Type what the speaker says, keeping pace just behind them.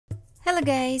Hello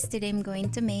guys, today I'm going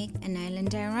to make an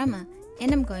island diorama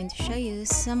and I'm going to show you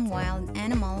some wild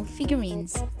animal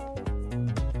figurines.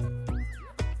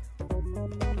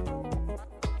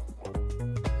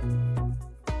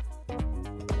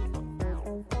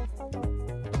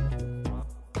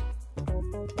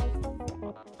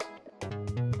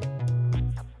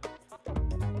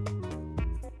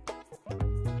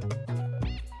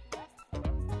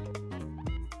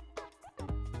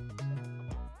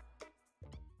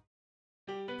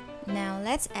 Now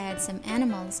let's add some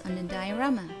animals on the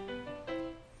diorama.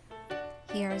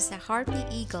 Here's a harpy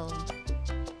eagle,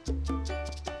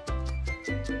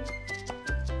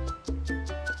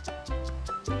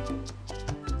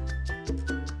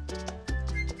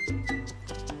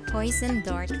 poison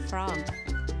dart frog,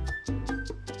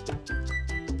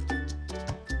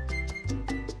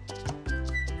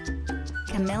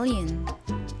 chameleon,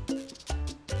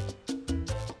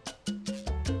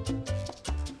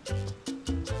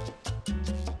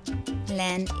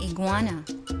 land iguana,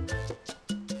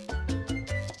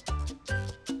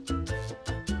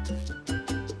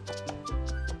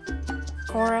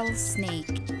 coral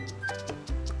snake,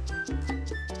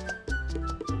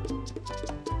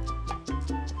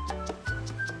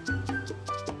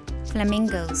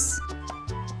 flamingos,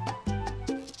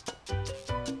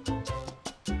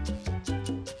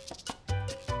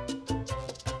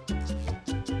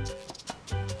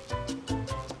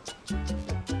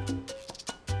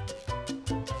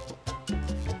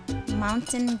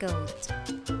 mountain goat,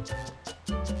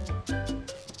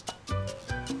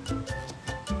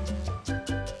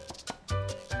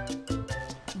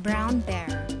 brown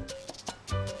bear,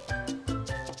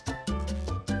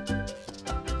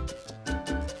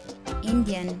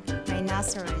 Indian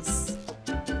rhinoceros,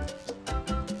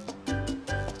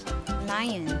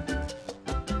 lion,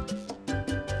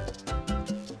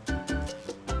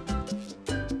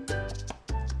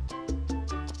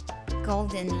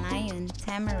 golden lion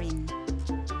tamarin,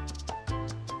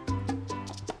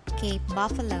 Cape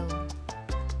buffalo,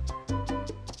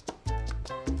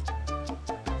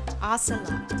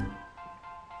 ocelot,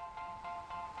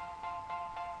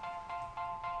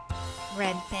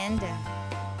 red panda,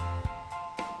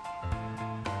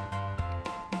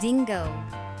 dingo,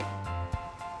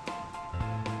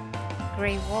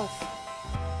 gray wolf,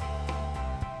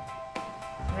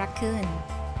 raccoon,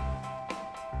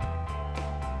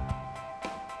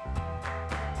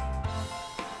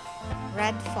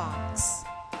 red fox,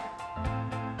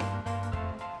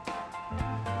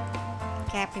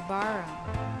 capybara,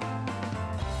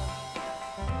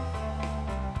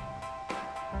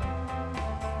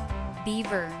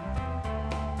 beaver,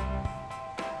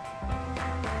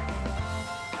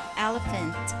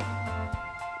 elephant,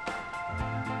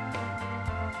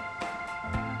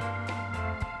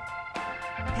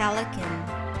 pelican,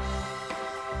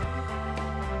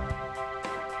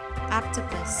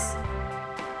 octopus,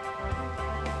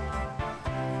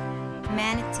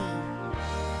 manatee,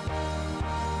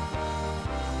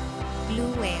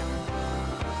 blue whale,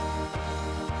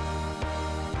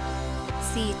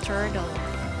 sea turtle,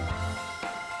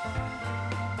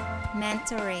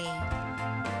 manta ray,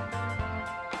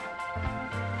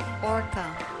 orca,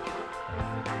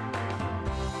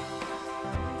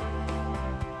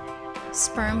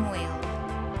 sperm whale,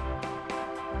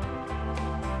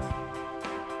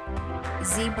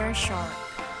 zebra shark,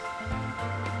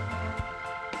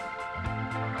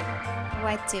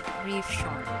 white-tip reef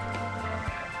shark,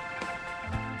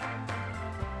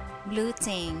 blue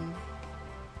tang,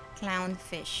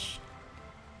 clownfish.